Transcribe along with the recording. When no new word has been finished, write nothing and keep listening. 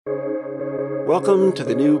Welcome to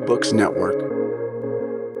the New Books Network.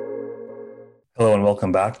 Hello and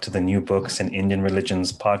welcome back to the New Books in Indian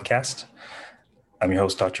Religions podcast. I'm your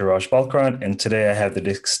host, Dr. Raj Balkaran, and today I have the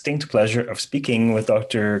distinct pleasure of speaking with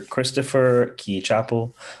Dr. Christopher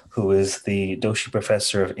Chapple, who is the Doshi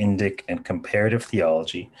Professor of Indic and Comparative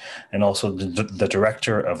Theology, and also the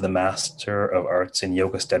Director of the Master of Arts in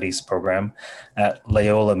Yoga Studies program at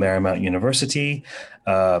Loyola Marymount University.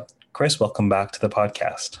 Chris, welcome back to the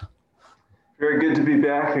podcast. Very good to be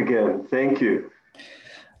back again. Thank you.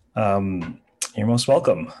 You're most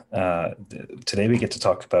welcome. Today we get to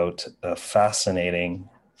talk about a fascinating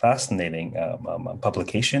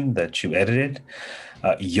publication that you edited,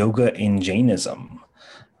 Yoga in Jainism.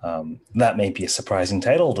 That may be a surprising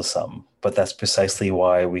title to some, but that's precisely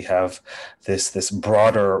why we have this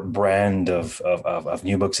broader brand of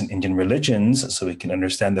new books in Indian religions, so we can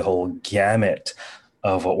understand the whole gamut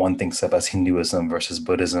of what one thinks of as Hinduism versus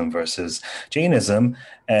Buddhism versus Jainism.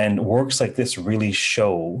 And works like this really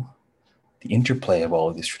show the interplay of all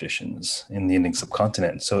of these traditions in the Indian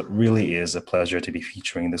subcontinent. So it really is a pleasure to be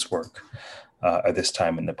featuring this work at this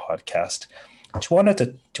time in the podcast. Do you want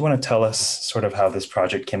to tell us sort of how this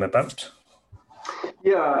project came about?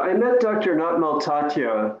 Yeah, I met Dr. Natmal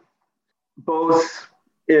Tatya both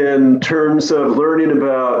in terms of learning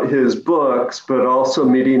about his books, but also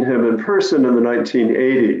meeting him in person in the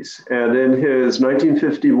 1980s. And in his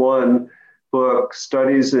 1951 book,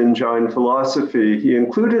 Studies in Jain Philosophy, he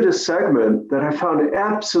included a segment that I found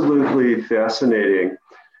absolutely fascinating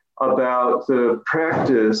about the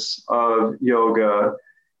practice of yoga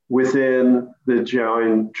within the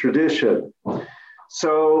Jain tradition.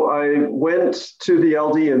 So I went to the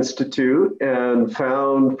LD Institute and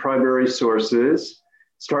found primary sources,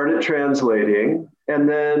 started translating, and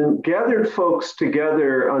then gathered folks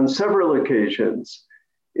together on several occasions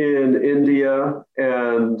in India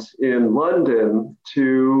and in London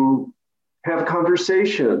to have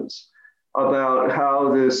conversations about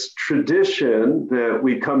how this tradition that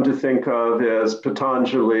we come to think of as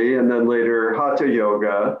Patanjali and then later Hatha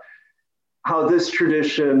Yoga, how this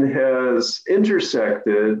tradition has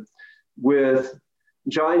intersected with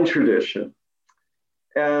Jain tradition.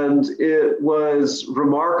 And it was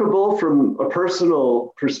remarkable from a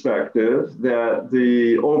personal perspective that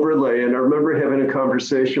the overlay, and I remember having a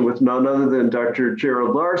conversation with none other than Dr.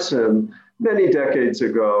 Gerald Larson many decades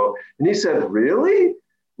ago. And he said, really?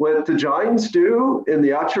 What the Jains do in the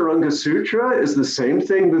Acharanga Sutra is the same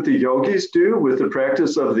thing that the yogis do with the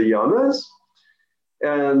practice of the yamas?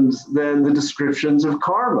 And then the descriptions of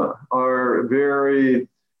karma are very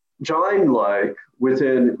Jain-like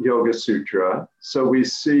within Yoga Sutra. So we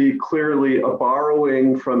see clearly a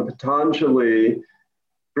borrowing from Patanjali,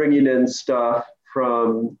 bringing in stuff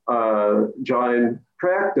from Jain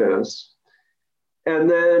practice. And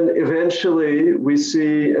then eventually we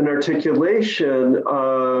see an articulation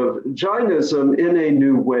of Jainism in a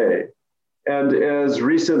new way. And as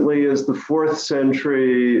recently as the 4th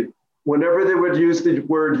century, whenever they would use the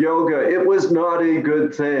word yoga, it was not a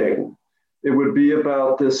good thing. It would be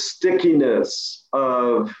about the stickiness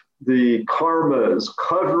of the karmas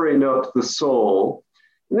covering up the soul.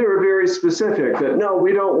 And they were very specific that, no,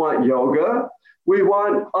 we don't want yoga. We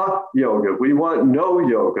want yoga. We want no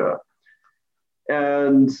yoga.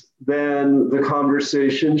 And then the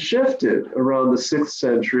conversation shifted around the 6th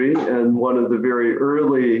century, and one of the very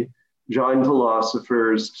early Jain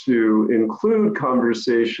philosophers to include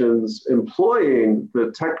conversations employing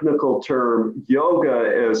the technical term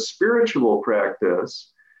yoga as spiritual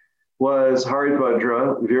practice was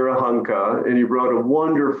Haribhadra Virahanka, and he wrote a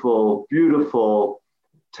wonderful, beautiful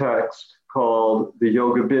text called the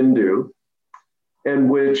Yoga Bindu, in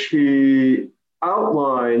which he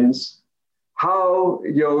outlines how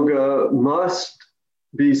yoga must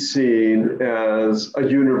be seen as a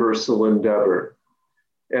universal endeavor.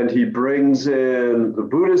 And he brings in the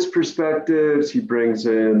Buddhist perspectives, he brings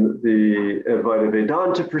in the Advaita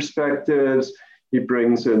Vedanta perspectives, he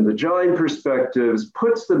brings in the Jain perspectives,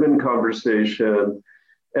 puts them in conversation,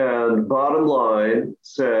 and bottom line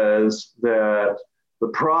says that the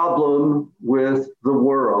problem with the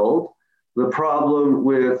world, the problem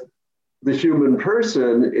with the human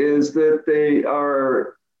person is that they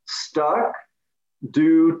are stuck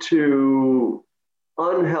due to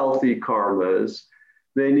unhealthy karmas.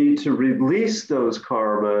 They need to release those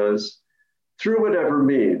karmas through whatever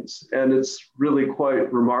means. And it's really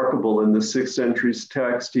quite remarkable. In the 6th century's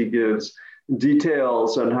text, he gives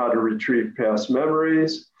details on how to retrieve past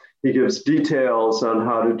memories. He gives details on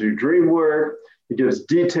how to do dream work. He gives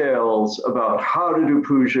details about how to do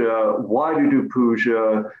puja, why to do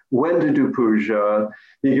puja, when to do puja.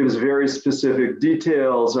 He gives very specific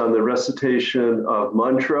details on the recitation of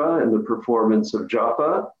mantra and the performance of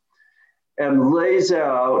japa, and lays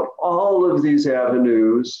out all of these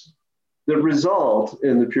avenues that result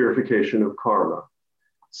in the purification of karma.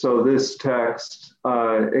 So this text,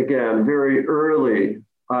 again, very early,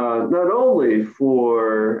 not only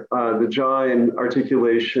for the Jain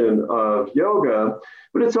articulation of yoga,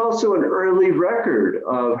 but it's also an early record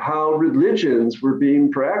of how religions were being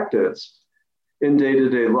practiced in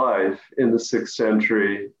day-to-day life in the 6th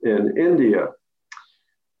century in India.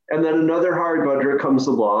 And then another Haribhadra comes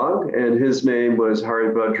along, and his name was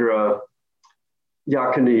Haribhadra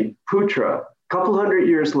Yakani Putra, a couple hundred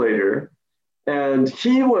years later. And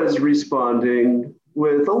he was responding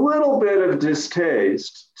with a little bit of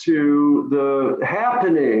distaste to the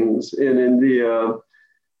happenings in India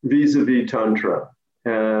vis-a-vis Tantra,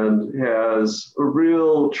 and has a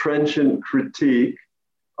real trenchant critique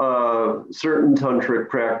of certain tantric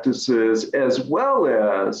practices, as well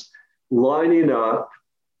as lining up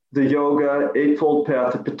the yoga eightfold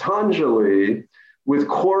path of Patanjali with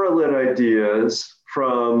correlate ideas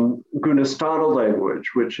from Gunastana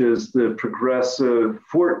language, which is the progressive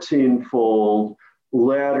 14-fold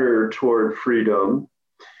ladder toward freedom.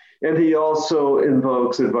 And he also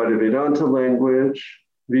invokes Advaita Vedanta language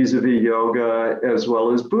vis-a-vis yoga, as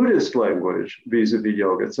well as Buddhist language vis-a-vis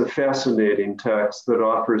yoga. It's a fascinating text that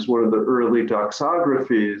offers one of the early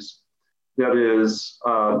doxographies, that is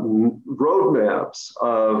roadmaps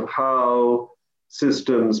of how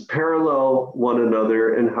systems parallel one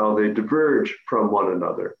another and how they diverge from one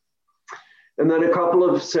another. And then a couple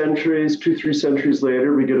of centuries, 2-3 centuries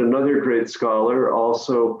later, we get another great scholar,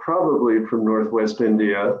 also probably from Northwest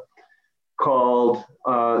India, called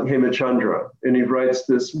Hemachandra. And he writes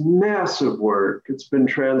this massive work. It's been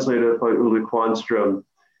translated by Ulla Quanstrom,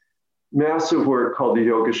 massive work called the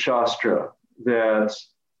Yoga Shastra, that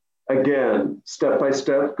again, step by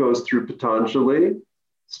step goes through Patanjali,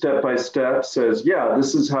 step by step says, yeah,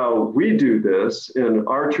 this is how we do this in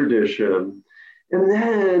our tradition, and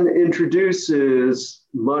then introduces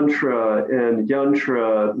mantra and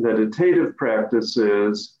yantra meditative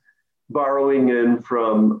practices, borrowing in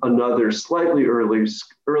from another slightly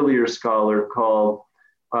earlier scholar called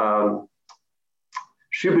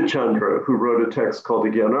Shubhachandra, who wrote a text called the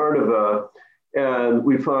Gyanarnava. And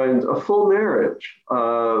we find a full marriage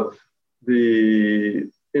of the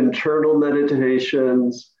internal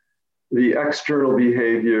meditations, the external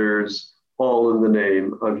behaviors, all in the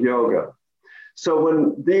name of yoga. So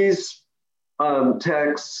when these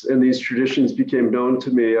texts and these traditions became known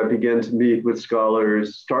to me, I began to meet with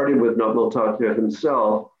scholars, starting with Natmal Tatya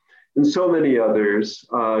himself, and so many others,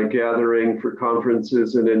 gathering for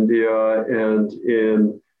conferences in India and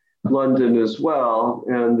in London as well.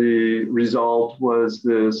 And the result was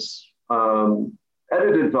this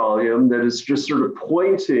edited volume that is just sort of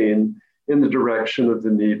pointing in the direction of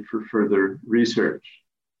the need for further research.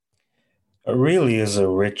 It really is a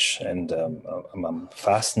rich and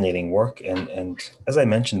fascinating work. And as I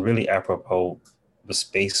mentioned, really apropos the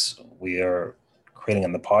space we are creating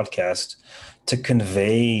on the podcast to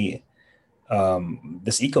convey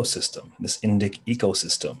this ecosystem, this Indic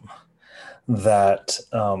ecosystem that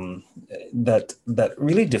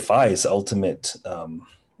really defies ultimate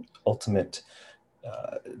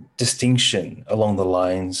distinction along the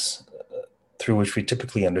lines through which we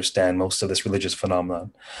typically understand most of this religious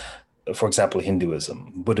phenomenon. For example,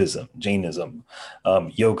 Hinduism, Buddhism, Jainism,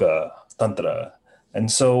 yoga, Tantra.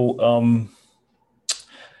 And so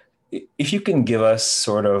if you can give us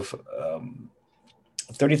sort of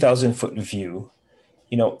a 30,000 foot view,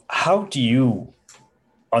 how do you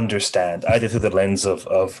understand, either through the lens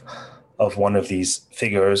of one of these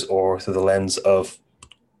figures or through the lens of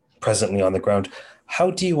presently on the ground, how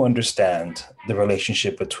do you understand the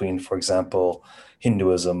relationship between, for example,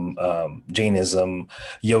 Hinduism, Jainism,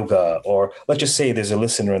 yoga, or let's just say there's a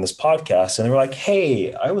listener in this podcast and they're like,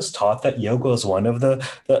 hey, I was taught that yoga is one of the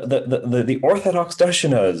orthodox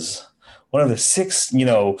darshanas, one of the 6,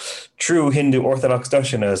 true Hindu orthodox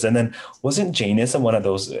darshanas. And then wasn't Jainism one of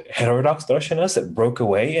those heterodox darshanas that broke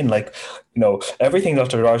away? And everything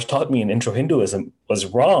Dr. Raj taught me in intro Hinduism was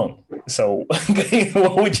wrong. So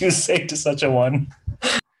what would you say to such a one?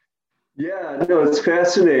 Yeah, no, it's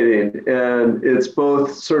fascinating. And it's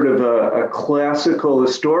both sort of a classical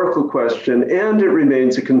historical question, and it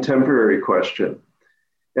remains a contemporary question.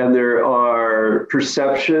 And there are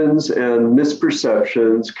perceptions and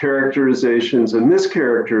misperceptions, characterizations and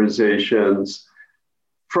mischaracterizations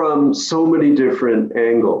from so many different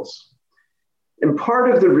angles. And part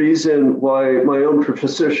of the reason why my own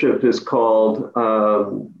professorship is called,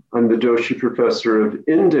 I'm the Doshi Professor of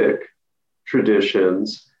Indic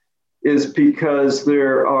Traditions, is because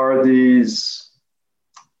there are these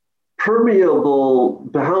permeable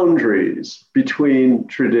boundaries between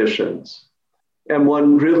traditions. And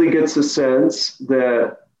one really gets a sense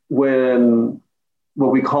that when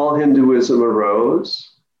what we call Hinduism arose,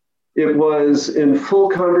 it was in full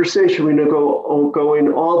conversation. We know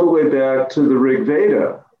going all the way back to the Rig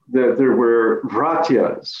Veda, that there were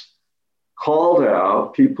vratyas called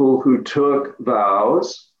out, people who took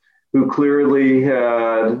vows, who clearly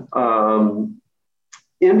had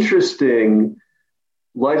interesting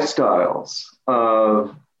lifestyles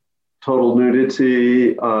of total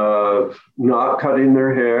nudity, of not cutting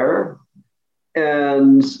their hair,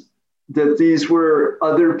 and that these were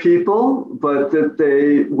other people, but that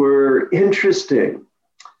they were interesting,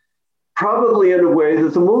 probably in a way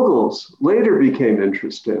that the Mughals later became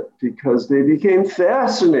interested, because they became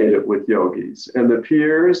fascinated with yogis and the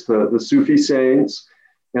pirs, the Sufi saints,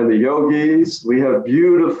 and the yogis. We have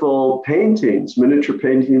beautiful paintings, miniature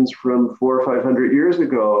paintings from 400 or 500 years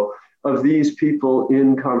ago of these people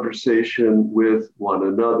in conversation with one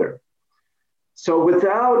another. So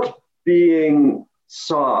without being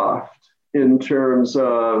soft in terms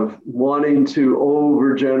of wanting to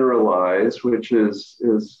overgeneralize, which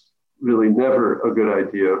is really never a good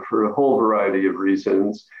idea for a whole variety of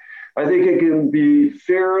reasons, I think it can be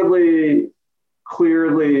fairly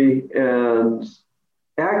clearly and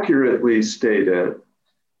accurately stated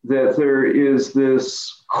that there is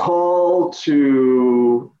this call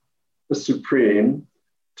to a supreme,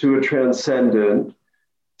 to a transcendent,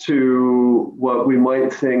 to what we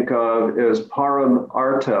might think of as param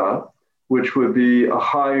artha, which would be a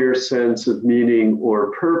higher sense of meaning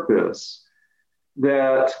or purpose,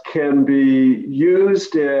 that can be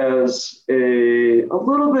used as a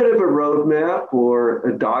little bit of a roadmap or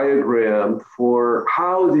a diagram for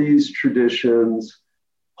how these traditions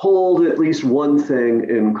hold at least one thing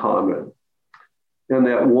in common. And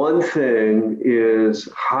that one thing is,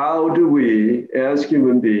 how do we as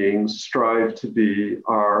human beings strive to be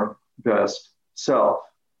our best self?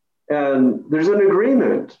 And there's an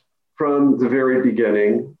agreement from the very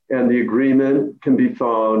beginning, and the agreement can be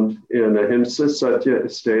found in Ahimsa, Satya,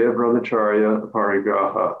 Asteya, Brahmacharya,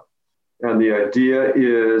 Aparigraha. And the idea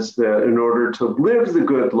is that in order to live the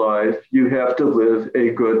good life, you have to live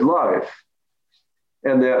a good life.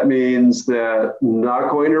 And that means that not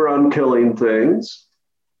going around killing things,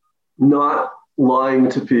 not lying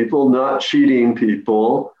to people, not cheating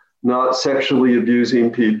people, not sexually abusing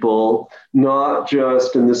people, not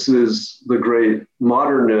just, and this is the great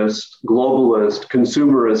modernist, globalist,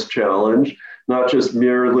 consumerist challenge, not just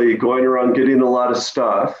merely going around getting a lot of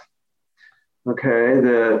stuff, okay,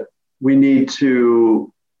 that we need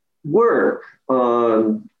to work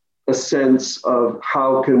on a sense of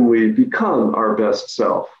how can we become our best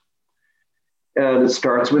self. And it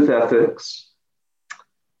starts with ethics.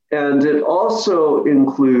 And it also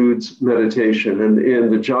includes meditation. And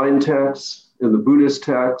in the Jain texts, in the Buddhist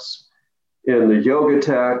texts, in the yoga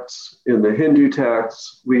texts, in the Hindu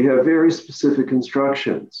texts, we have very specific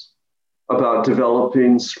instructions about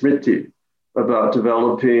developing smriti, about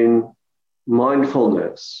developing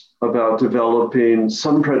mindfulness, about developing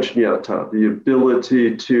samprajñata, the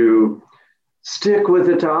ability to stick with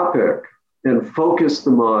a topic and focus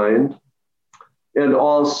the mind, and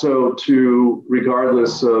also to,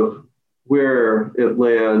 regardless of where it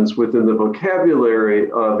lands within the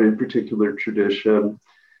vocabulary of a particular tradition,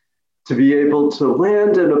 to be able to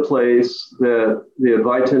land in a place that the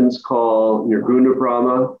Advaitins call Nirguna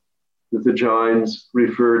Brahma, that the Jains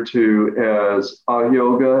refer to as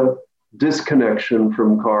ayoga, disconnection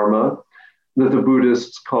from karma, that the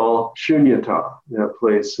Buddhists call shunyata, that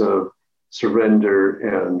place of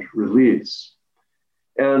surrender and release.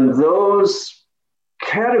 And those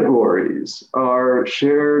categories are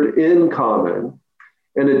shared in common.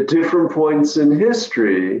 And at different points in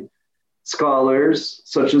history, scholars,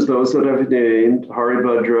 such as those that I've named,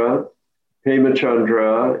 Haribhadra,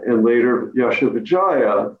 Hemachandra, and later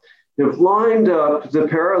Yashovijaya, have lined up the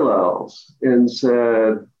parallels and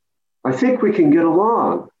said, I think we can get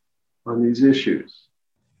along on these issues.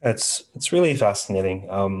 It's really fascinating.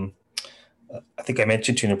 I think I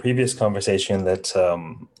mentioned to you in a previous conversation that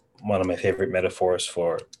one of my favorite metaphors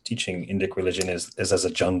for teaching Indic religion is as a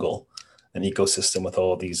jungle, an ecosystem with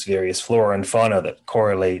all these various flora and fauna that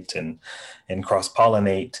correlate and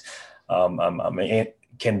cross-pollinate. It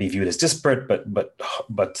can be viewed as disparate,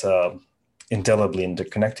 but indelibly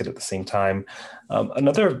interconnected at the same time.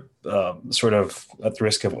 Another sort of at the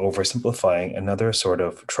risk of oversimplifying, another sort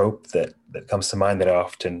of trope that comes to mind that I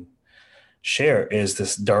often share is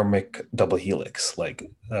this dharmic double helix.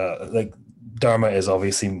 Like dharma is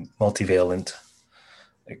obviously multivalent,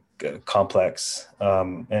 complex,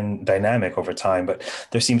 and dynamic over time, but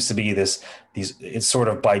there seems to be it's sort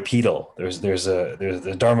of bipedal. There's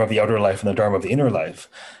the dharma of the outer life and the dharma of the inner life,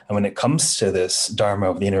 and when it comes to this dharma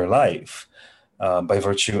of the inner life, by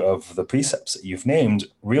virtue of the precepts that you've named,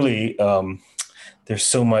 really, there's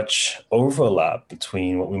so much overlap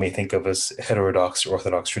between what we may think of as heterodox or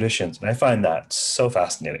orthodox traditions. And I find that so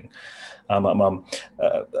fascinating.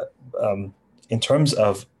 In terms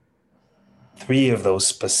of three of those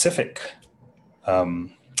specific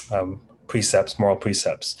precepts, moral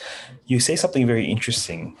precepts, you say something very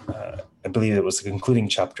interesting. I believe it was the concluding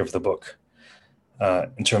chapter of the book,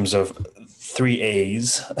 in terms of 3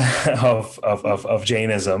 A's of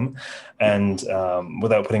Jainism, and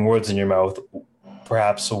without putting words in your mouth,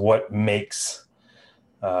 perhaps what makes,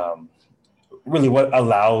 really what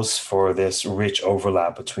allows for this rich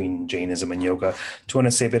overlap between Jainism and yoga. Do you want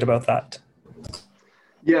to say a bit about that?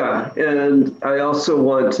 Yeah, and I also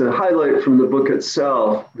want to highlight from the book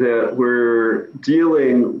itself that we're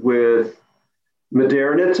dealing with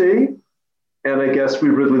modernity, and I guess we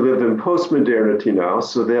really live in post-modernity now,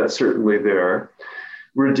 so that's certainly there.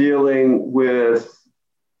 We're dealing with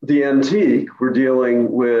the antique, we're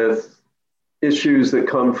dealing with issues that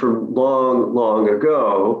come from long, long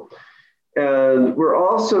ago. And we're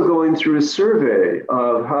also going through a survey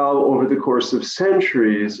of how, over the course of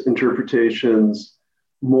centuries, interpretations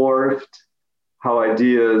morphed, how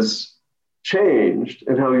ideas changed,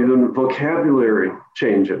 and how even vocabulary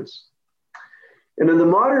changes. And in the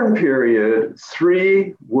modern period,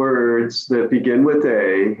 3 words that begin with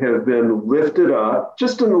A have been lifted up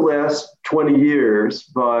just in the last 20 years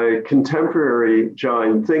by contemporary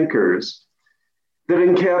Jain thinkers that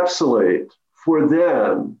encapsulate for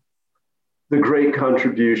them the great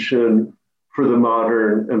contribution for the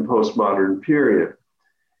modern and postmodern period.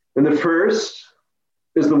 And the first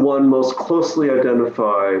is the one most closely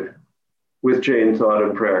identified with Jain thought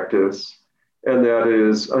and practice, and that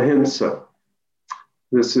is ahimsa.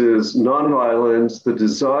 This is nonviolence, the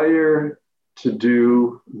desire to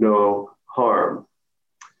do no harm.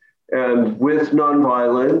 And with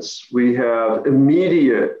nonviolence, we have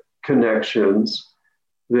immediate connections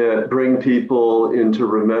that bring people into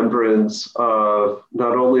remembrance of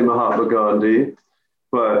not only Mahatma Gandhi,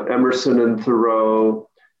 but Emerson and Thoreau,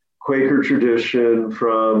 Quaker tradition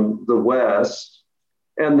from the West.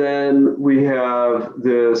 And then we have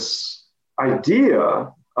this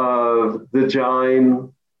idea of the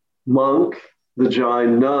Jain monk, the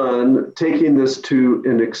Jain nun, taking this to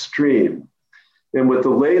an extreme. And what the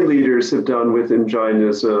lay leaders have done within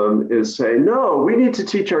Jainism is say, no, we need to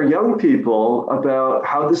teach our young people about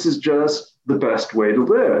how this is just the best way to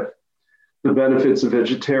live. The benefits of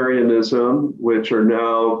vegetarianism, which are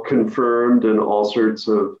now confirmed in all sorts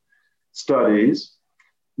of studies,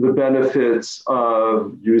 the benefits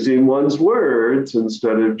of using one's words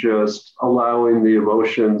instead of just allowing the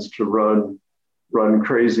emotions to run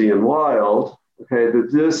crazy and wild, okay, that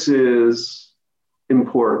this is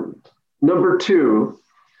important. Number 2,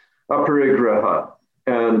 aparigraha,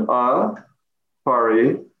 and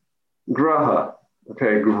pari, graha.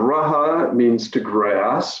 Okay, graha means to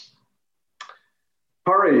grasp.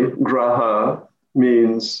 Parigraha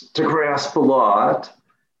means to grasp a lot,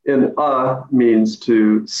 and means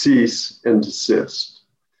to cease and desist.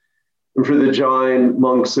 And for the Jain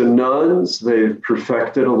monks and nuns, they've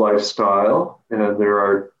perfected a lifestyle, and there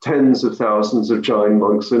are tens of thousands of Jain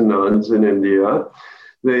monks and nuns in India.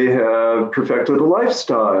 They have perfected a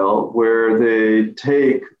lifestyle where they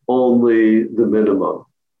take only the minimum.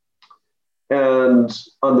 And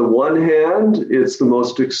on the one hand, it's the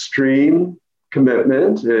most extreme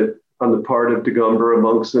commitment. It, on the part of Digambara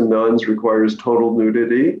monks and nuns, requires total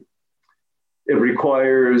nudity. It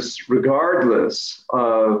requires, regardless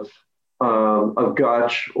of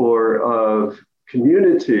gach or of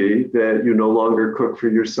community, that you no longer cook for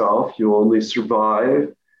yourself. You only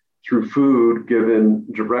survive through food given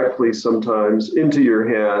directly sometimes into your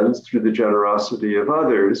hands through the generosity of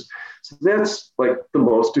others. So that's like the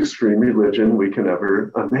most extreme religion we can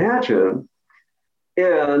ever imagine.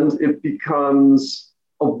 And it becomes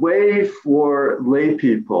a way for lay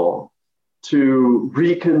people to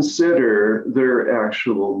reconsider their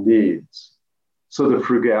actual needs. So the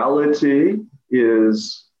frugality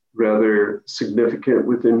is rather significant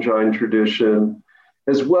within Jain tradition,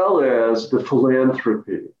 as well as the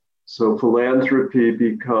philanthropy. So philanthropy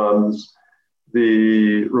becomes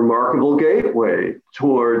the remarkable gateway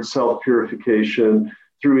towards self-purification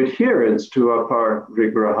through adherence to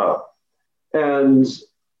aparigraha. And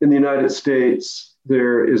in the United States,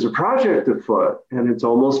 there is a project afoot, and it's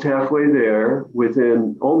almost halfway there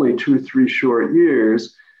within only 2-3 short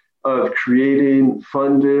years of creating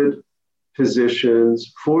funded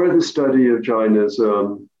positions for the study of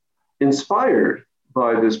Jainism inspired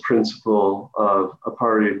by this principle of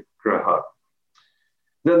aparigraha.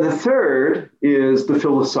 Then the third is the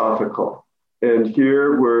philosophical. And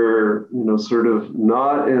here we're, sort of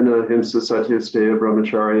not in a himsa satya steya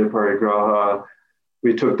brahmacharya parigraha.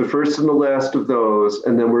 We took the first and the last of those,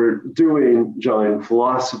 and then we're doing Jain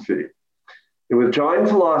philosophy. And with Jain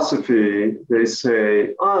philosophy, they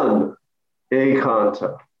say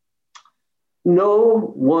ekanta. No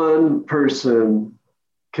one person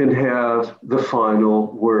can have the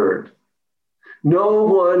final word. No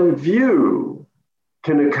one view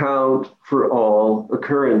can account for all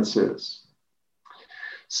occurrences.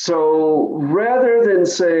 So rather than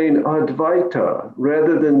saying Advaita,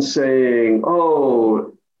 rather than saying,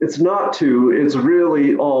 oh, it's not two, it's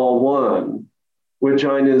really all one, what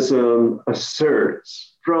Jainism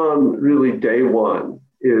asserts from really day one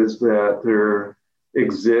is that there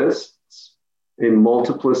exists a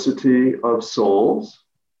multiplicity of souls,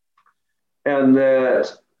 and that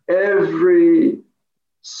every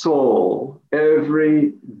soul,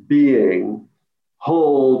 every being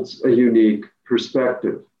holds a unique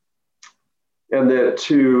perspective. And that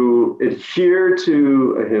to adhere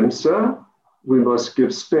to ahimsa, we must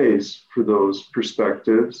give space for those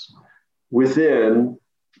perspectives within,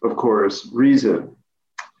 of course, reason.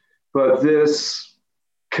 But this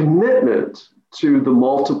commitment to the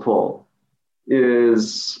multiple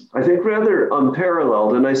is, I think, rather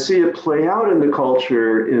unparalleled. And I see it play out in the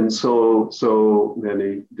culture in so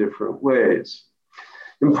many different ways.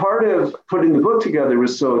 And part of putting the book together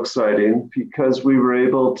was so exciting because we were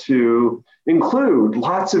able to include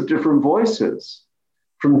lots of different voices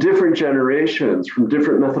from different generations, from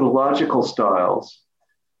different methodological styles.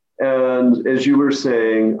 And as you were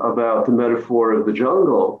saying about the metaphor of the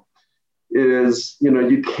jungle, is,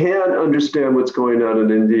 you can't understand what's going on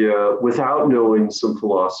in India without knowing some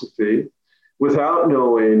philosophy, without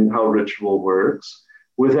knowing how ritual works,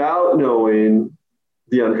 without knowing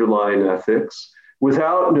the underlying ethics,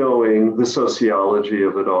 without knowing the sociology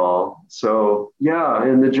of it all. So yeah,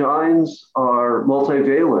 and the Jains are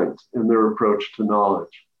multivalent in their approach to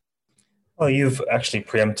knowledge. Well, you've actually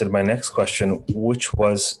preempted my next question, which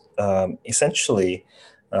was essentially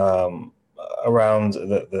around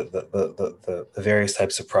the various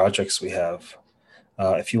types of projects we have.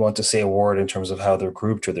 If you want to say a word in terms of how they're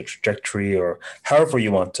grouped or the trajectory or however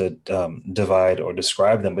you want to divide or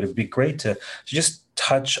describe them, but it would be great to just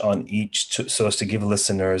touch on each so as to give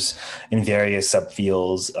listeners in various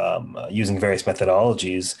subfields using various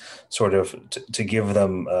methodologies sort of to give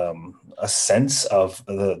them a sense of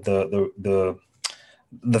the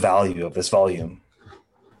value of this volume.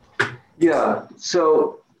 Yeah,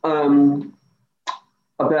 so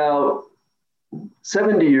about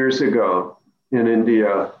 70 years ago in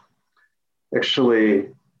India, actually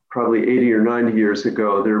probably 80 or 90 years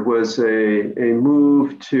ago, there was a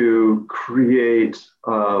move to create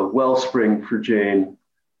a wellspring for Jain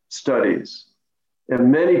studies.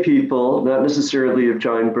 And many people, not necessarily of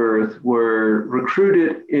Jain birth, were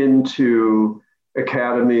recruited into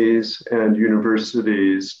academies and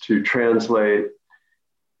universities to translate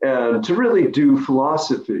and to really do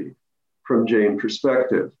philosophy from Jain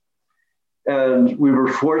perspective. And we were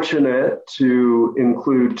fortunate to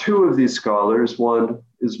include two of these scholars. One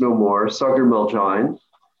is no more, Sagar Mal Jain,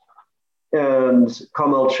 and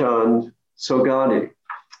Kamal Chand Sogani.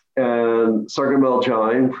 And Sagar Mal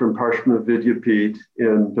Jain from Parshma Vidyapith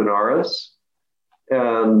in Benares,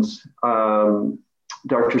 and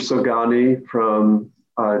Dr. Sogani from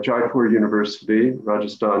Jaipur University,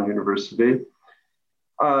 Rajasthan University,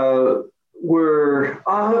 were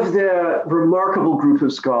of that remarkable group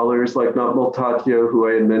of scholars like Natmal Tatya, who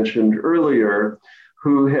I had mentioned earlier,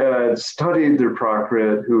 who had studied their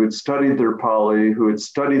Prakrit, who had studied their Pali, who had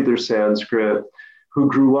studied their Sanskrit, who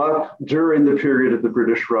grew up during the period of the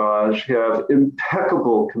British Raj, have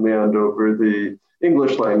impeccable command over the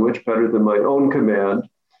English language, better than my own command,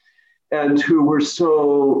 and who were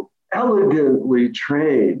so elegantly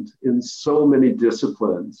trained in so many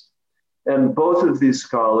disciplines. And both of these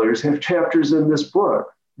scholars have chapters in this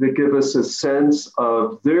book that give us a sense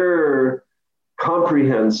of their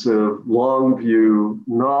comprehensive, long view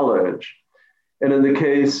knowledge. And in the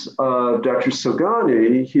case of Dr.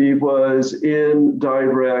 Sogani, he was in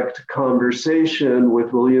direct conversation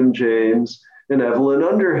with William James and Evelyn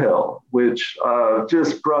Underhill, which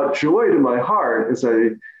just brought joy to my heart as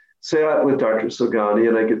I sat with Dr. Sogani,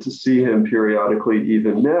 and I get to see him periodically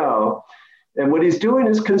even now. And what he's doing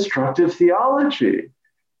is constructive theology.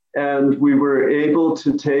 And we were able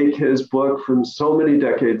to take his book from so many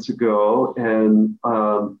decades ago and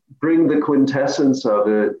bring the quintessence of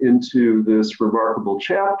it into this remarkable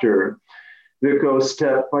chapter that goes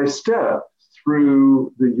step by step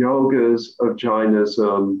through the yogas of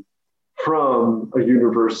Jainism from a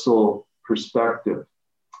universal perspective.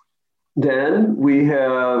 Then we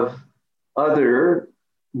have other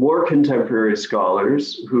more contemporary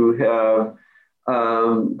scholars who have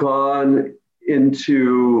gone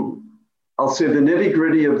into, I'll say, the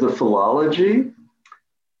nitty-gritty of the philology.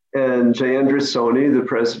 And Jayendra Soni, the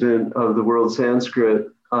president of the World Sanskrit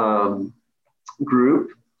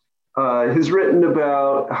Group, has written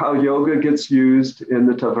about how yoga gets used in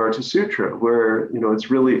the Tavarta Sutra, where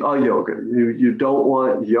it's really a yoga. You don't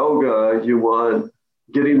want yoga, you want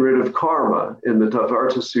getting rid of karma in the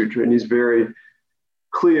Tavarta Sutra, and he's very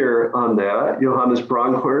clear on that. Johannes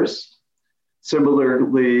Bronkhorst,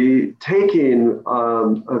 similarly, taking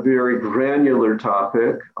a very granular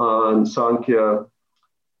topic on Sankhya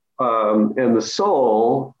and the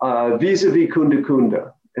soul vis-a-vis Kunda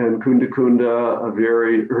Kunda. And Kunda Kunda, a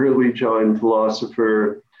very early Jain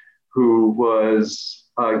philosopher who was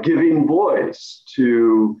giving voice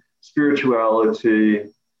to spirituality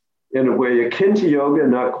in a way akin to yoga,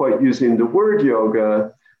 not quite using the word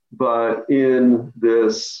yoga, but in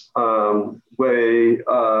this way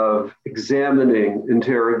of examining,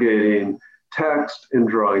 interrogating text and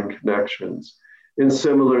drawing connections. And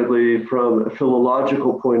similarly, from a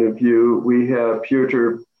philological point of view, we have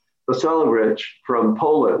Piotr Wasilewicz from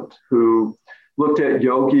Poland, who looked at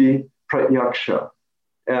yogi pratyaksha.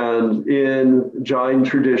 And in Jain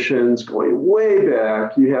traditions, going way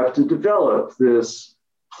back, you have to develop this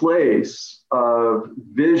place of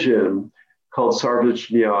vision called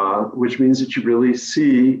sarvajñā, which means that you really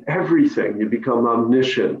see everything. You become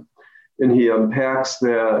omniscient. And he unpacks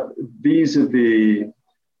that vis-a-vis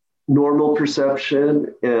normal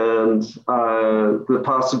perception and the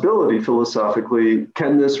possibility philosophically,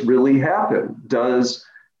 can this really happen? Does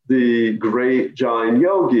the great Jain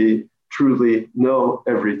yogi truly know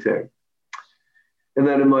everything? And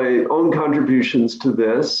then in my own contributions to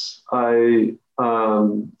this, I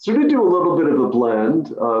sort of do a little bit of a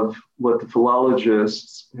blend of what the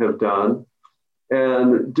philologists have done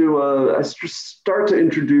and I start to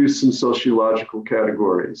introduce some sociological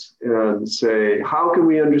categories and say, how can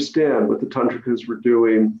we understand what the Tantrikas were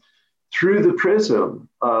doing through the prism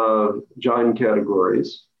of Jain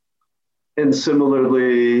categories? And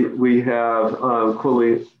similarly, we have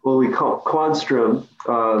Ole Kwanström,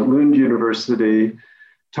 Lund University,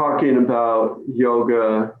 talking about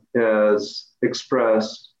yoga as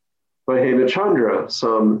expressed by Hemachandra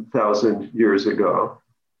some 1,000 years ago.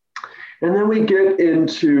 And then we get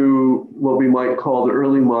into what we might call the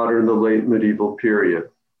early modern, the late medieval period.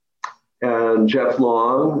 And Jeff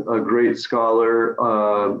Long, a great scholar,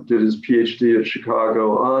 did his PhD at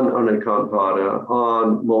Chicago on Anekantavada,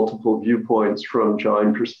 on multiple viewpoints from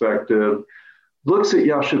Jain perspective, looks at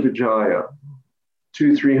Yashavijaya,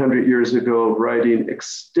 200-300 years ago, writing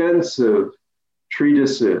extensive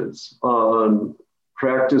treatises on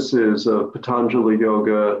practices of Patanjali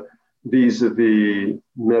yoga, vis-a-vis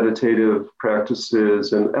meditative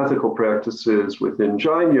practices and ethical practices within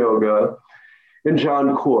Jain yoga. And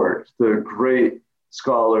John Court, the great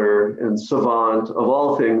scholar and savant of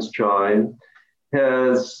all things Jain,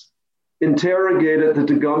 has interrogated the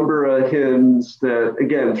Digambara hymns that,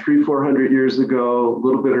 again, 300-400 years ago, a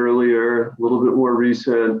little bit earlier, a little bit more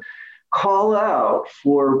recent, call out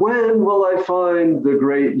for when will I find the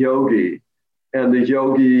great yogi? And the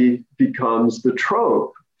yogi becomes the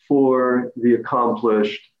trope for the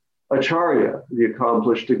accomplished acharya, the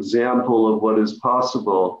accomplished example of what is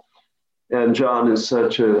possible. And John is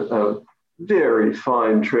such a very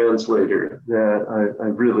fine translator that I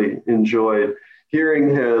really enjoyed hearing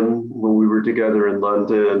him when we were together in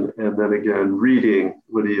London, and then again, reading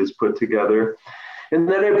what he has put together. And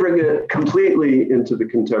then I bring it completely into the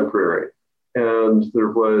contemporary. And there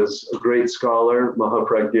was a great scholar,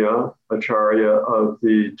 Mahaprajna, Acharya of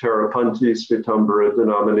the Tarapanti Svetambara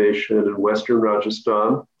denomination in Western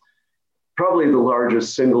Rajasthan, probably the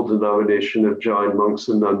largest single denomination of Jain monks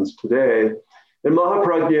and nuns today. And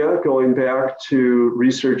Mahaprajna, going back to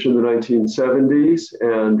research in the 1970s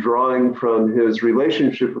and drawing from his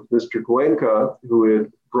relationship with Mr. Goenka, who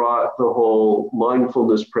had brought the whole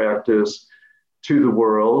mindfulness practice to the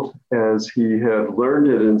world as he had learned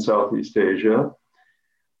it in Southeast Asia.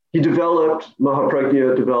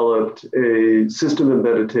 Mahaprajna developed a system of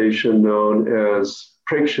meditation known as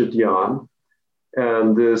Preksha Dhyan,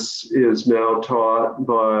 And this is now taught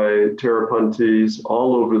by Therapuntis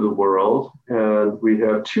all over the world. And we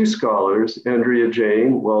have two scholars, Andrea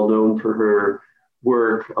Jain, well known for her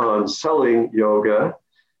work on selling yoga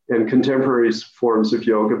and contemporary forms of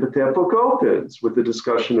yoga, but that book opens with a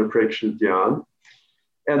discussion of Preksha Dhyan.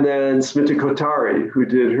 And then Smita Kothari, who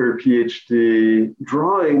did her PhD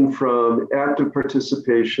drawing from active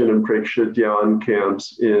participation in Preksha Dhyan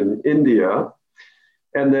camps in India.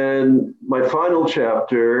 And then my final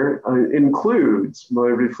chapter includes my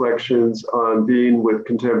reflections on being with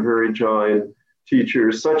contemporary Jain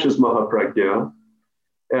teachers such as Mahapragya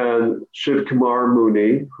and Shiv Kumar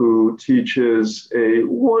Muni, who teaches a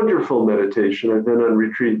wonderful meditation. I've been on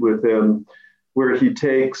retreat with him, where he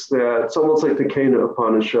takes that, it's almost like the Kena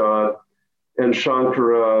Upanishad, and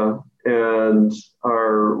Shankara and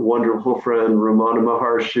our wonderful friend Ramana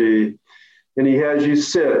Maharshi, and he has you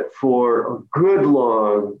sit for a good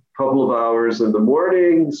long couple of hours in the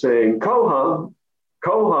morning saying, Koham,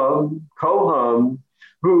 Koham, Koham,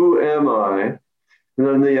 who am I? And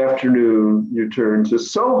then in the afternoon, you turn to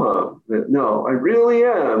Soham, that no, I really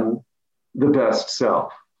am the best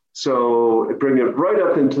self. So bring it right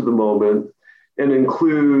up into the moment and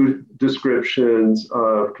include descriptions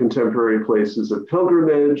of contemporary places of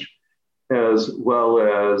pilgrimage, as well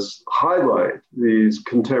as highlight these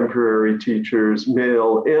contemporary teachers,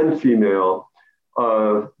 male and female,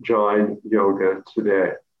 of Jain yoga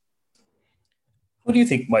today. Who do you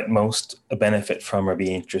think might most benefit from or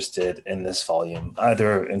be interested in this volume,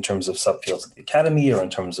 either in terms of subfields of the academy or in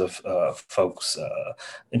terms of folks,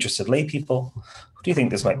 interested lay people? Who do you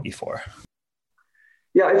think this might be for?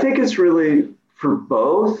 Yeah, I think it's really for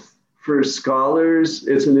both. For scholars,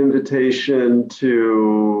 it's an invitation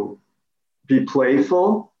to be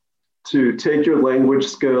playful, to take your language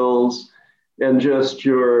skills and just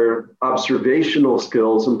your observational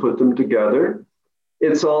skills and put them together.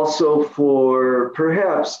 It's also for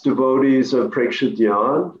perhaps devotees of Preksha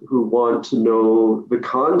Dhyan who want to know the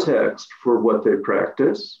context for what they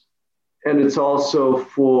practice. And it's also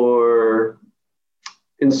for,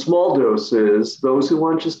 in small doses, those who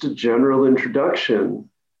want just a general introduction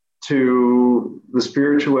to the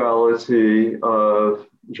spirituality of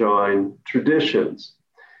Jain traditions.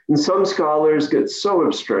 And some scholars get so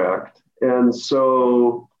abstract and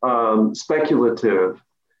so speculative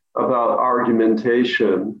about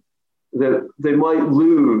argumentation that they might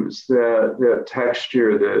lose that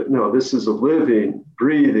texture that, no, this is a living,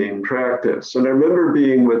 breathing practice. And I remember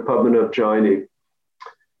being with Padmanabh Jaini,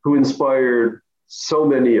 who inspired so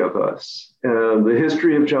many of us. And the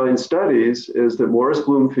history of Jain studies is that Morris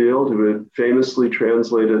Bloomfield, who had famously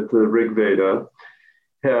translated the Rig Veda,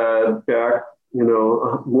 had back,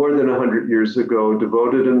 more than 100 years ago,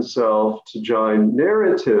 devoted himself to Jain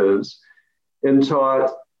narratives and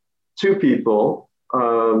taught two people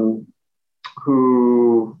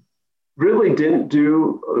who really didn't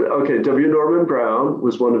do, W. Norman Brown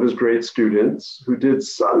was one of his great students who did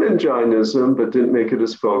some in Jainism, but didn't make it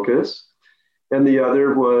his focus. And the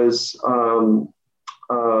other was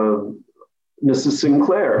Mrs.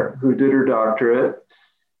 Sinclair, who did her doctorate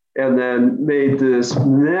and then made this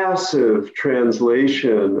massive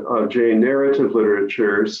translation of Jain narrative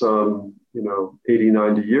literature some 80,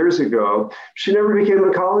 90 years ago. She never became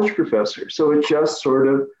a college professor. So it just sort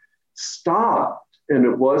of stopped. And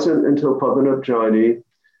it wasn't until Padmanabh Jaini,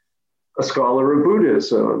 a scholar of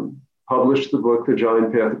Buddhism, published the book, The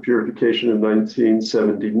Jain Path of Purification in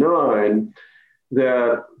 1979,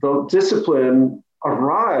 that the discipline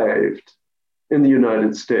arrived in the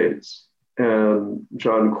United States. And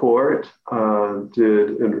John Court did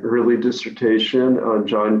an early dissertation on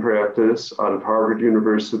Jain practice out of Harvard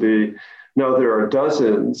University. Now there are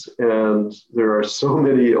dozens, and there are so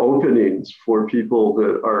many openings for people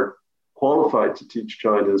that are qualified to teach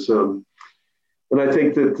Jainism. And I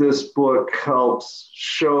think that this book helps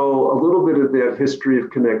show a little bit of that history of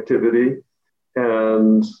connectivity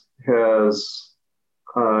and has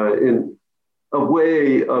in a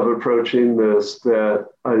way of approaching this that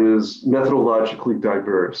is methodologically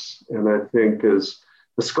diverse. And I think as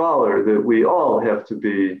a scholar that we all have to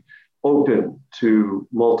be open to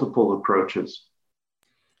multiple approaches.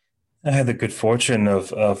 I had the good fortune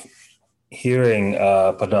of hearing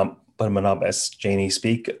Padmanabh S. Jaini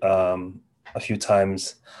speak a few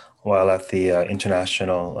times while at the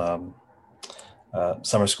International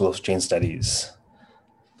Summer School of Jain Studies.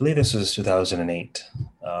 I believe this was 2008.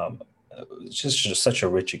 It's just such a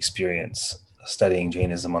rich experience studying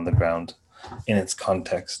Jainism on the ground in its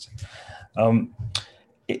context.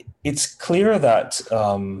 It's clear that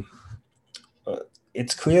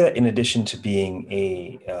it's clear that in addition to being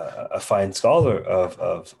a fine scholar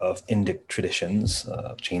of Indic traditions,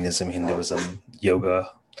 Jainism, Hinduism,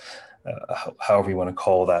 yoga, however you want to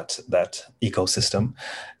call that ecosystem,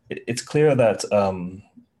 it's clear that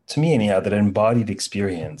to me anyhow, that embodied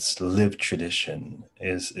experience, lived tradition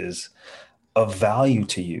is of value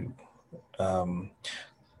to you.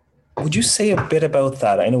 Would you say a bit about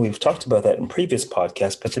that? I know we've talked about that in previous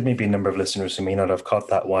podcasts, but there may be a number of listeners who may not have caught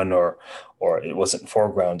that one, or it wasn't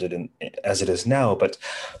foregrounded as it is now. But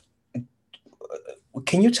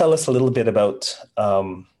can you tell us a little bit about,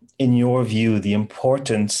 in your view, the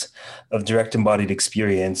importance of direct embodied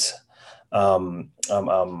experience,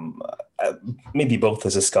 maybe both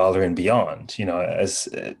as a scholar and beyond? As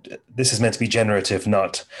this is meant to be generative,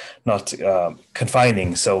 not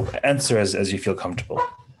confining. So answer as you feel comfortable.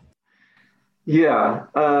 Yeah.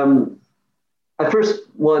 I first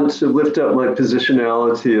want to lift up my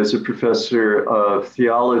positionality as a professor of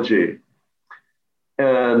theology.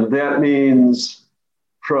 And that means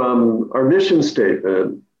from our mission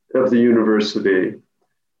statement of the university,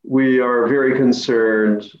 we are very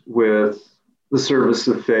concerned with the service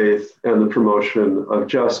of faith and the promotion of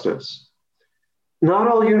justice. Not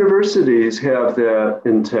all universities have that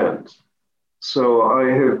intent. So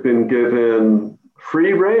I have been given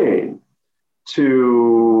free rein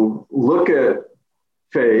to look at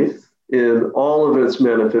faith in all of its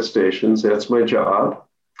manifestations. That's my job.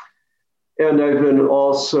 And I've been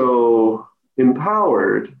also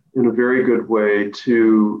empowered in a very good way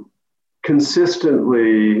to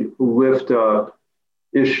consistently lift up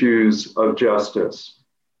issues of justice.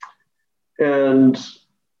 And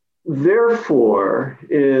therefore,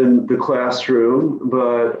 in the classroom,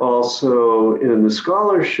 but also in the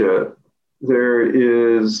scholarship, there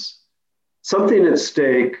is something at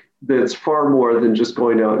stake that's far more than just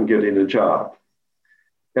going out and getting a job.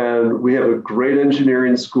 And we have a great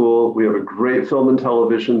engineering school, we have a great film and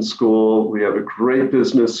television school, we have a great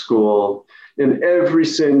business school, and every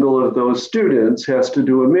single of those students has to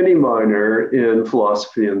do a mini minor in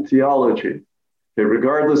philosophy and theology, okay,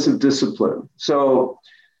 regardless of discipline. So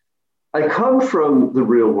I come from the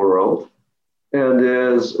real world, and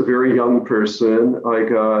as a very young person, I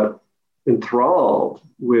got enthralled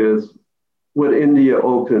with what India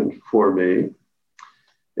opened for me.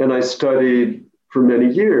 And I studied for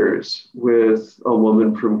many years with a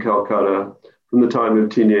woman from Calcutta from the time of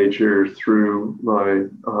teenager through my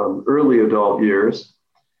early adult years,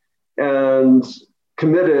 and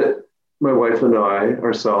committed my wife and I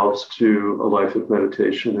ourselves to a life of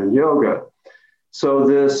meditation and yoga. So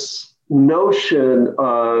this notion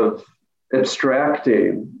of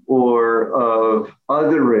abstracting or of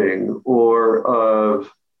othering or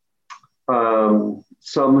of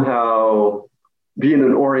somehow being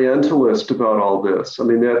an Orientalist about all this, I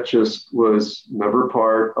mean, that just was never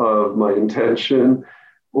part of my intention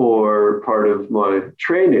or part of my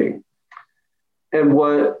training. And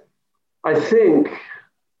what I think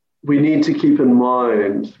we need to keep in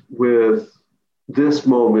mind with this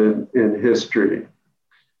moment in history,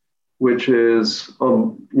 which is,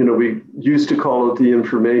 we used to call it the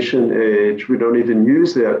information age. We don't even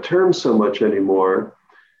use that term so much anymore,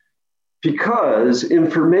 because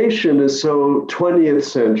information is so 20th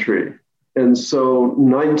century and so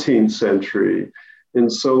 19th century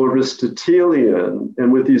and so Aristotelian.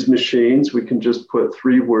 And with these machines, we can just put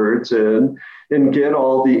 3 words in and get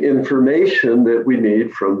all the information that we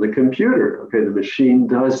need from the computer. Okay, the machine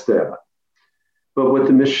does that. But what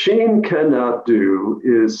the machine cannot do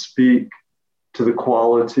is speak to the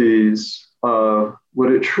qualities of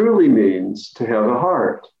what it truly means to have a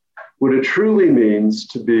heart, what it truly means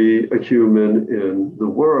to be a human in the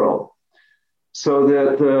world. So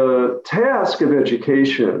that the task of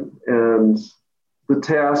education and the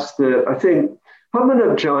task that I think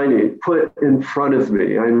Padmanabh Jaini put in front of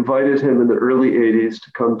me, I invited him in the early 80s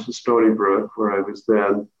to come to Stony Brook, where I was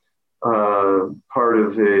then part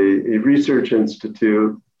of a research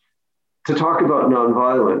institute, to talk about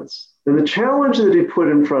nonviolence. And the challenge that he put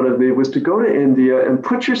in front of me was to go to India and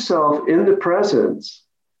put yourself in the presence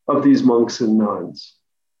of these monks and nuns.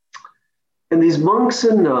 And these monks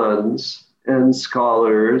and nuns and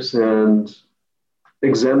scholars and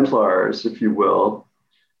exemplars, if you will,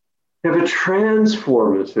 have a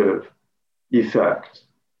transformative effect.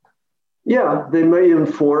 Yeah, they may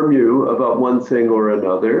inform you about one thing or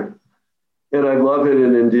another. And I love it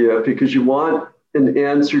in India because you want an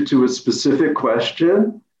answer to a specific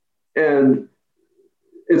question, and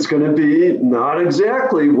it's going to be not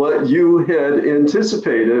exactly what you had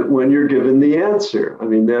anticipated when you're given the answer. I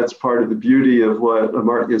mean, that's part of the beauty of what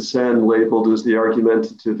Amartya Sen labeled as the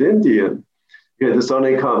argumentative Indian. Okay, this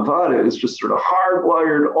anekamvada is just sort of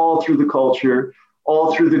hardwired all through the culture,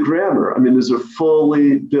 all through the grammar. I mean, there's a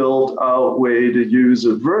fully built out way to use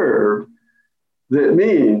a verb that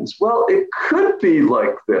means, well, it could be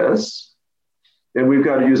like this. And we've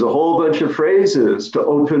got to use a whole bunch of phrases to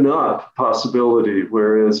open up possibility,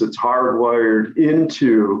 whereas it's hardwired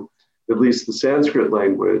into at least the Sanskrit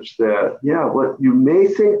language that, yeah, what you may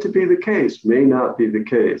think to be the case may not be the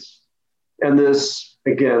case. And this,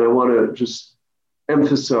 again, I want to just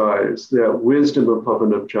emphasize that wisdom of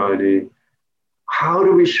Pavanabjani. How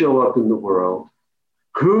do we show up in the world?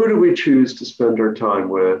 Who do we choose to spend our time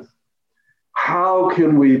with? How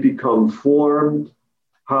can we become formed?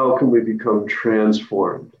 How can we become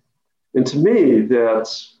transformed? And to me,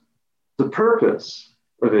 that's the purpose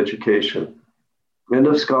of education and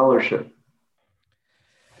of scholarship.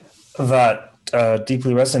 That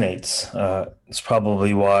deeply resonates. It's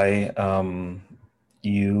probably why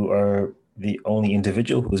you are the only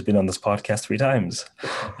individual who's been on this podcast 3 times.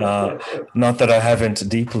 Not that I haven't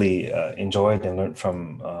deeply enjoyed and learned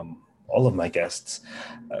from all of my guests,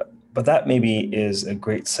 but that maybe is a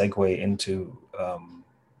great segue into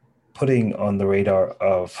putting on the radar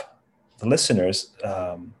of the listeners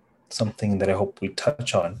something that I hope we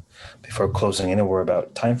touch on before closing in, and we're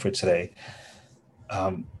about time for today.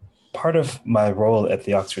 Part of my role at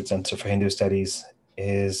the Oxford Center for Hindu Studies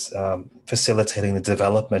is facilitating the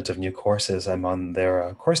development of new courses. I'm on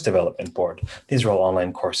their course development board. These are all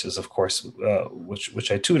online courses, of course,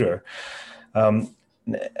 which I tutor.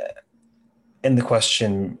 And the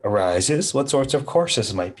question arises, what sorts of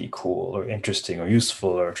courses might be cool or interesting or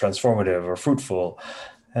useful or transformative or fruitful?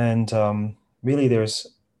 And really, there's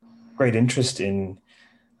great interest in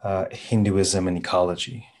Hinduism and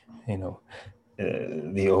ecology,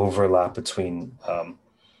 the overlap between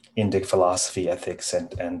Indic philosophy, ethics,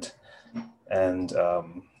 and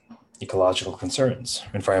ecological concerns,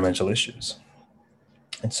 environmental issues.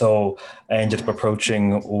 And so I ended up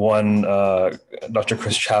approaching one Dr.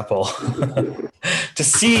 Chris Chapple to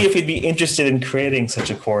see if he'd be interested in creating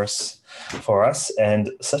such a course for us.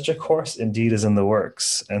 And such a course indeed is in the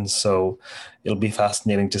works. And so it'll be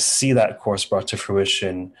fascinating to see that course brought to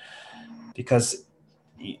fruition, because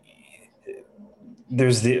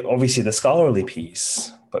there's obviously the scholarly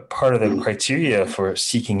piece, but part of the criteria for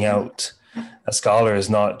seeking out a scholar is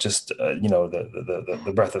not just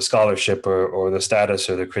the breadth of scholarship or the status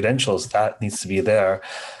or the credentials. That needs to be there,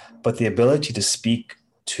 but the ability to speak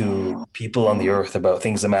to people on the earth about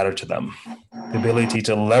things that matter to them, the ability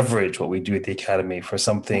to leverage what we do at the Academy for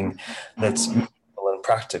something that's meaningful and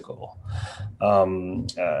practical,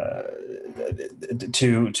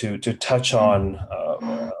 to touch on,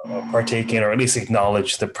 partake in, or at least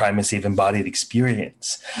acknowledge the primacy of embodied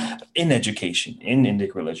experience in education, in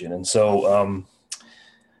Indic religion. And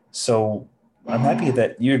so I'm happy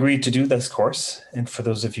that you agreed to do this course. And for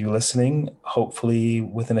those of you listening, hopefully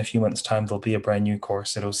within a few months' time, there'll be a brand new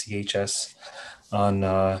course at OCHS on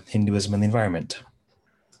Hinduism and the environment.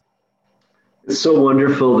 It's so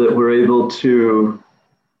wonderful that we're able to,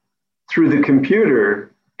 through the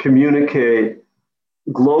computer, communicate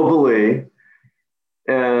globally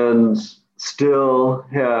and still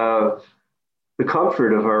have the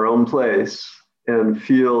comfort of our own place and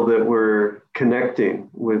feel that we're connecting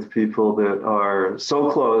with people that are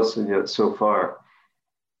so close and yet so far.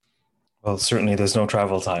 Well, certainly there's no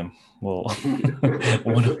travel time. Well,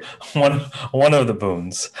 one of the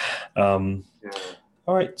boons.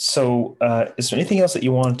 All right. So is there anything else that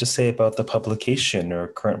you wanted to say about the publication or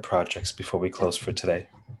current projects before we close for today?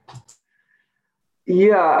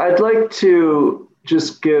 Yeah, I'd like to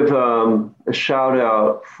just give a shout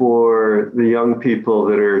out for the young people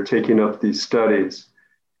that are taking up these studies.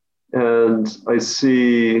 And I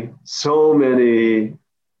see so many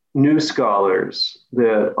new scholars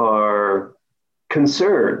that are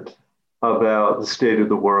concerned about the state of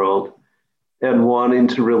the world and wanting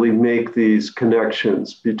to really make these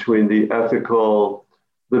connections between the ethical,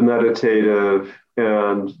 the meditative,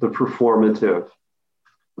 and the performative.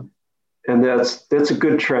 And that's a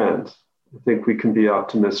good trend. I think we can be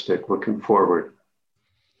optimistic looking forward.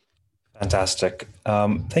 Fantastic.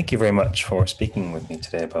 Thank you very much for speaking with me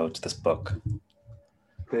today about this book.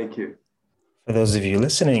 Thank you. For those of you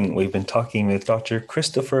listening, we've been talking with Dr.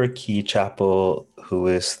 Christopher Key Chapple, who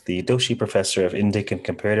is the Doshi Professor of Indic and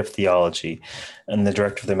Comparative Theology and the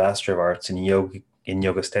Director of the Master of Arts in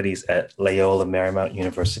Yoga Studies at Loyola Marymount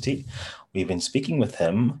University. We've been speaking with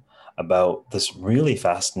him about this really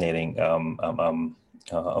fascinating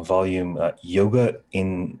volume, Yoga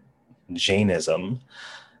in Jainism,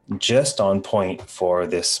 just on point for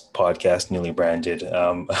this podcast, newly branded,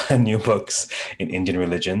 New Books in Indian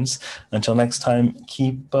Religions. Until next time,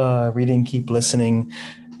 keep reading, keep listening,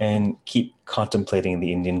 and keep contemplating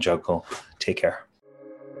the Indian juggle. Take care.